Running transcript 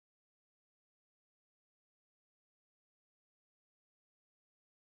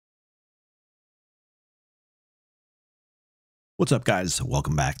What's up, guys?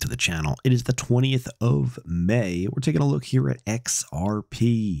 Welcome back to the channel. It is the 20th of May. We're taking a look here at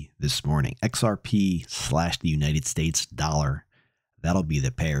XRP this morning. XRP / the United States dollar. That'll be the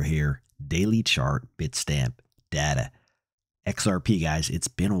pair here. Daily chart, Bitstamp, data. XRP, guys, it's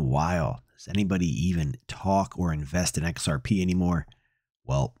been a while. Does anybody even talk or invest in XRP anymore?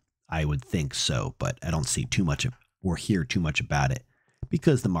 Well, I would think so, but I don't see too much or hear too much about it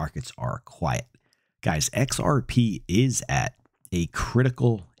because the markets are quiet. Guys, XRP is at a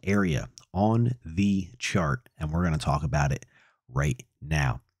critical area on the chart, and we're going to talk about it right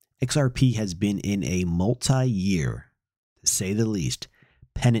now. XRP has been in a multi-year, to say the least,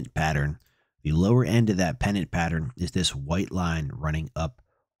 pennant pattern. The lower end of that pennant pattern is this white line running up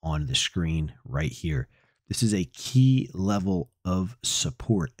on the screen right here. This is a key level of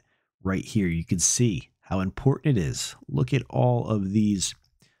support right here. You can see how important it is. Look at all of these.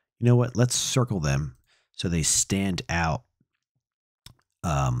 You know what? Let's circle them so they stand out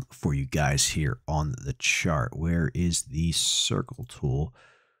for you guys here on the chart. Where is the circle tool?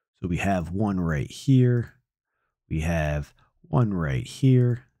 So we have one right here. We have one right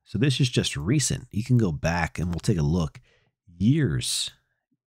here. So this is just recent. You can go back and we'll take a look. Years.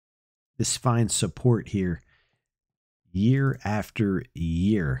 This finds support here year after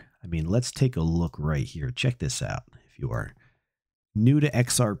year. I mean, let's take a look right here. Check this out. If you are new to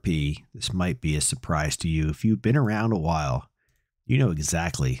XRP, this might be a surprise to you. If you've been around a while, you know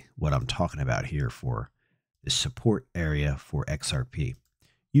exactly what I'm talking about here for the support area for XRP.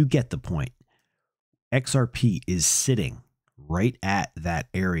 You get the point. XRP is sitting right at that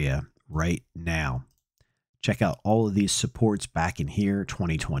area right now. Check out all of these supports back in here,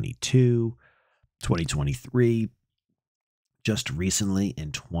 2022, 2023, just recently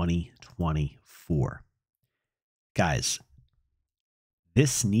in 2024. Guys,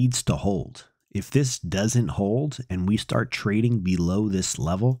 this needs to hold. If this doesn't hold and we start trading below this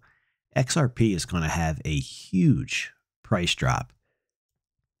level, XRP is going to have a huge price drop.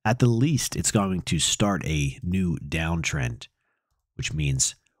 At the least, it's going to start a new downtrend, which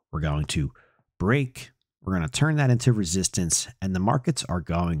means we're going to break, we're going to turn that into resistance, and the markets are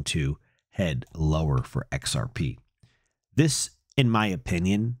going to head lower for XRP. This, in my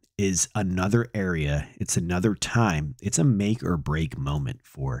opinion, is another area. It's another time. It's a make or break moment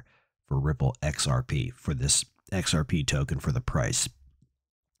for Ripple XRP, for this XRP token, for the price.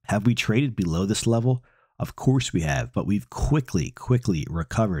 Have we traded below this level? Of course we have, but we've quickly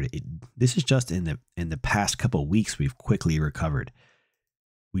recovered. This is just in the past couple of weeks we've quickly recovered.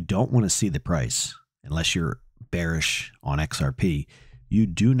 We don't want to see the price, unless you're bearish on XRP. You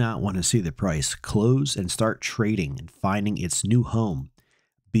do not want to see the price close and start trading and finding its new home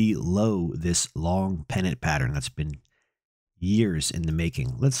below this long pennant pattern that's been years in the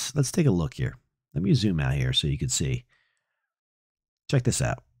making. Let's take a look here. Let me zoom out here so you can see. Check this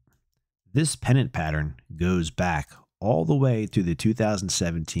out. This pennant pattern goes back all the way to the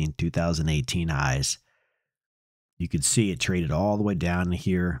 2017, 2018 highs. You can see it traded all the way down to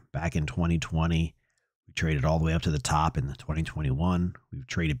here back in 2020. We traded all the way up to the top in 2021. We've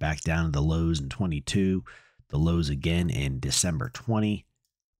traded back down to the lows in 22, the lows again in December 20.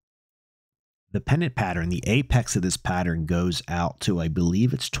 The pennant pattern, the apex of this pattern goes out to, I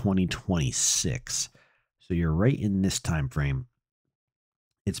believe it's 2026. So you're right in this time frame.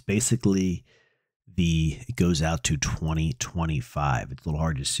 It's basically it goes out to 2025. It's a little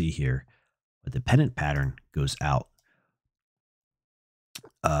hard to see here, but the pennant pattern goes out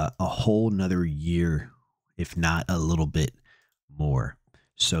a whole nother year, if not a little bit more.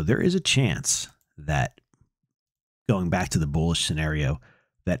 So there is a chance that, going back to the bullish scenario,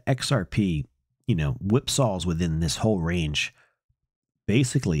 that XRP, you know, whipsaws within this whole range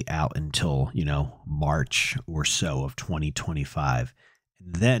basically out until, you know, March or so of 2025,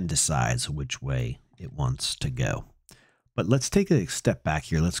 and then decides which way it wants to go. But let's take a step back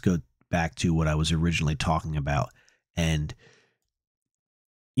here. Let's go back to what I was originally talking about. And,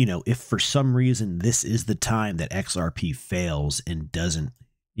 you know, if for some reason this is the time that XRP fails and doesn't,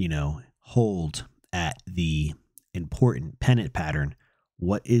 you know, hold at the important pennant pattern,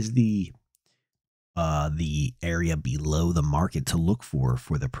 what is the area below the market to look for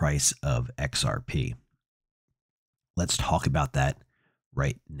the price of XRP? Let's talk about that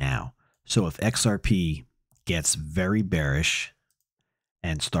right now. So if XRP gets very bearish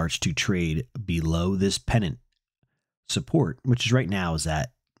and starts to trade below this pennant support, which is right now is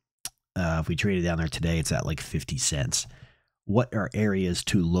at, if we traded down there today, it's at like 50 cents. What are areas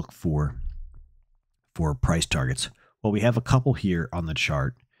to look for price targets? Well, we have a couple here on the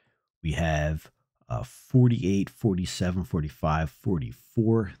chart. We have 48, 47, 45,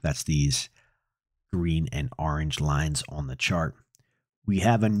 44. That's these green and orange lines on the chart. We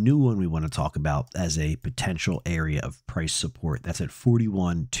have a new one we want to talk about as a potential area of price support. That's at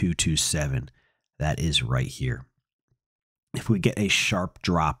 41,227. That is right here. If we get a sharp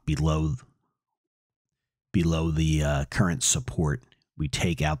drop below the current support, we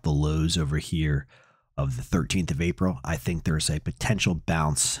take out the lows over here of the 13th of April. I think there's a potential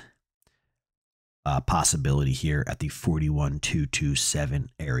bounce possibility here at the 41,227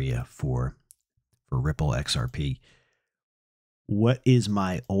 area for Ripple XRP. What is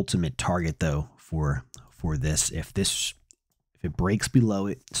my ultimate target though for this? If it breaks below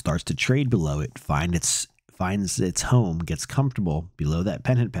it, starts to trade below it, finds its home, gets comfortable below that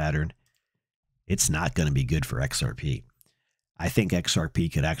pennant pattern, it's not going to be good for XRP. I think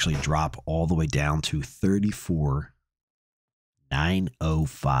XRP could actually drop all the way down to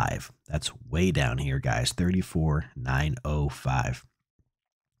 34,905. That's way down here, guys. 34,905.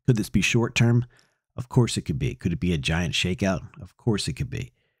 Could this be short term? Of course it could be. Could it be a giant shakeout? Of course it could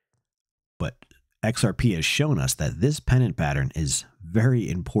be. But XRP has shown us that this pennant pattern is very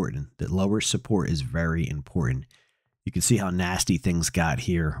important. That lower support is very important. You can see how nasty things got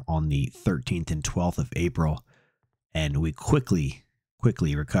here on the 13th and 12th of April. And we quickly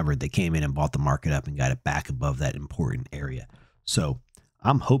recovered. They came in and bought the market up and got it back above that important area. So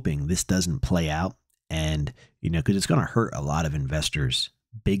I'm hoping this doesn't play out. And, because it's going to hurt a lot of investors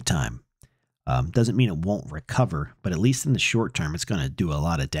big time. Doesn't mean it won't recover, but at least in the short term, it's going to do a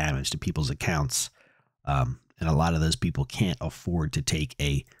lot of damage to people's accounts. And a lot of those people can't afford to take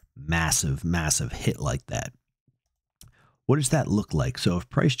a massive, massive hit like that. What does that look like? So if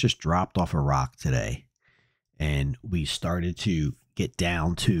price just dropped off a rock today and we started to get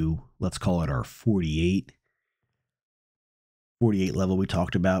down to, let's call it our 48 level we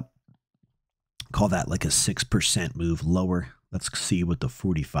talked about, call that like a 6% move lower. Let's see what the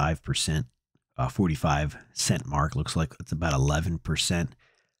 45 cent mark looks like. It's about 11%.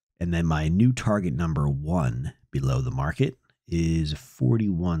 And then my new target number 1 below the market is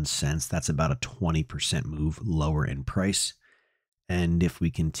 41 cents. That's about a 20% move lower in price. And if we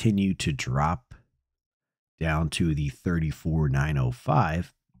continue to drop down to the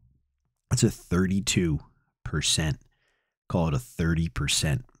 34,905, that's a 32%, call it a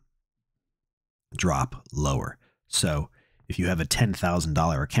 30% drop lower. So if you have a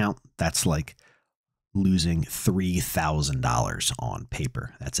 $10,000 account, that's like losing $3,000 on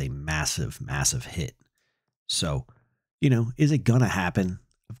paper. That's a massive, massive hit. So, is it going to happen?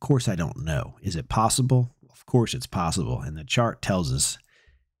 Of course, I don't know. Is it possible? Of course, it's possible. And the chart tells us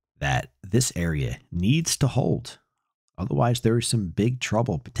that this area needs to hold. Otherwise, there is some big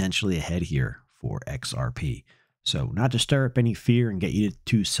trouble potentially ahead here for XRP. So not to stir up any fear and get you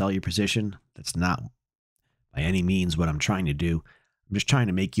to sell your position. That's not by any means what I'm trying to do. I'm just trying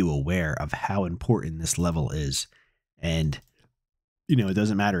to make you aware of how important this level is. And, it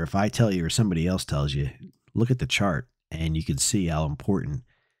doesn't matter if I tell you or somebody else tells you. Look at the chart and you can see how important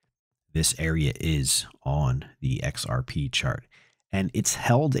this area is on the XRP chart. And it's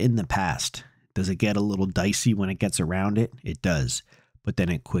held in the past. Does it get a little dicey when it gets around it? It does. But then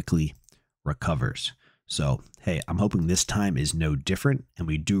it quickly recovers. So, hey, I'm hoping this time is no different and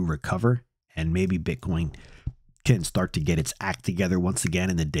we do recover. And maybe Bitcoin can start to get its act together once again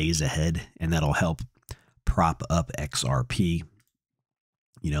in the days ahead, and that'll help prop up XRP.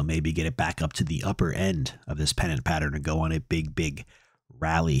 Maybe get it back up to the upper end of this pennant pattern and go on a big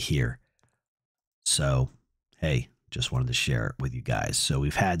rally here. So, hey, just wanted to share it with you guys. So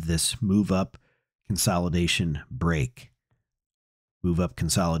we've had this move up consolidation break. Move up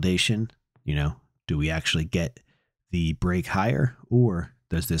consolidation, do we actually get the break higher, or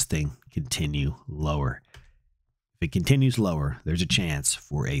does this thing continue lower? If it continues lower, there's a chance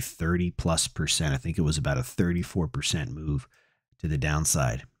for a 30+%. I think it was about a 34% move to the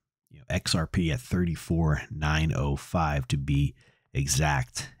downside. XRP at 34,905 to be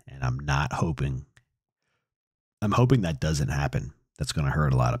exact. And I'm hoping that doesn't happen. That's going to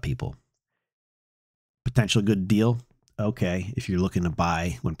hurt a lot of people. Potential good deal. Okay. If you're looking to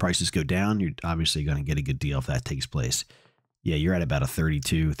buy when prices go down, you're obviously going to get a good deal if that takes place. Yeah, you're at about a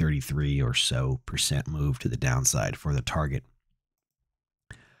 32, 33 or so % move to the downside for the target.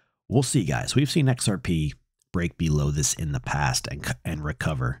 We'll see, guys. We've seen XRP break below this in the past and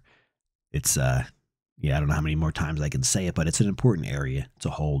recover. It's, I don't know how many more times I can say it, but it's an important area to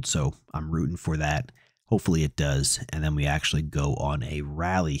hold. So I'm rooting for that. Hopefully it does. And then we actually go on a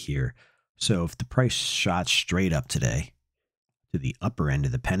rally here. So if the price shot straight up today to the upper end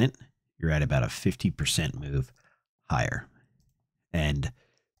of the pennant, you're at about a 50% move higher. And,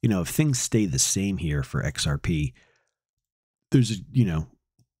 if things stay the same here for XRP, there's,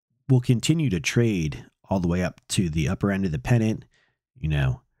 we'll continue to trade all the way up to the upper end of the pennant. You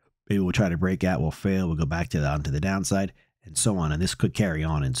know, maybe we'll try to break out, we'll fail, we'll go back to onto the downside, and so on. And this could carry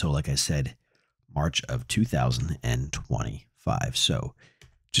on until, like I said, March of 2025. So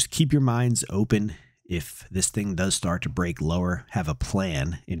just keep your minds open. If this thing does start to break lower, have a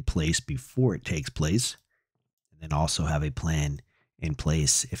plan in place before it takes place. And then also have a plan in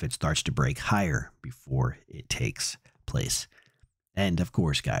place if it starts to break higher before it takes place. And of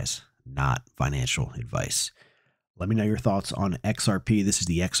course, guys, not financial advice. Let me know your thoughts on XRP. This is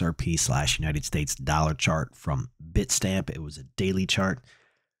the XRP / United States dollar chart from Bitstamp. It was a daily chart.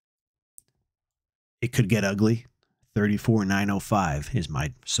 It could get ugly. 34,905 is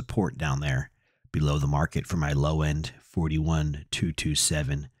my support down there below the market for my low end.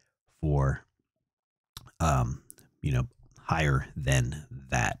 41,227 for, you know, higher than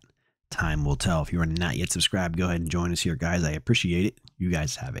that. Time will tell. If you are not yet subscribed, go ahead and join us here, guys. I appreciate it. You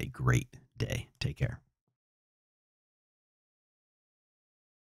guys have a great day. Take care.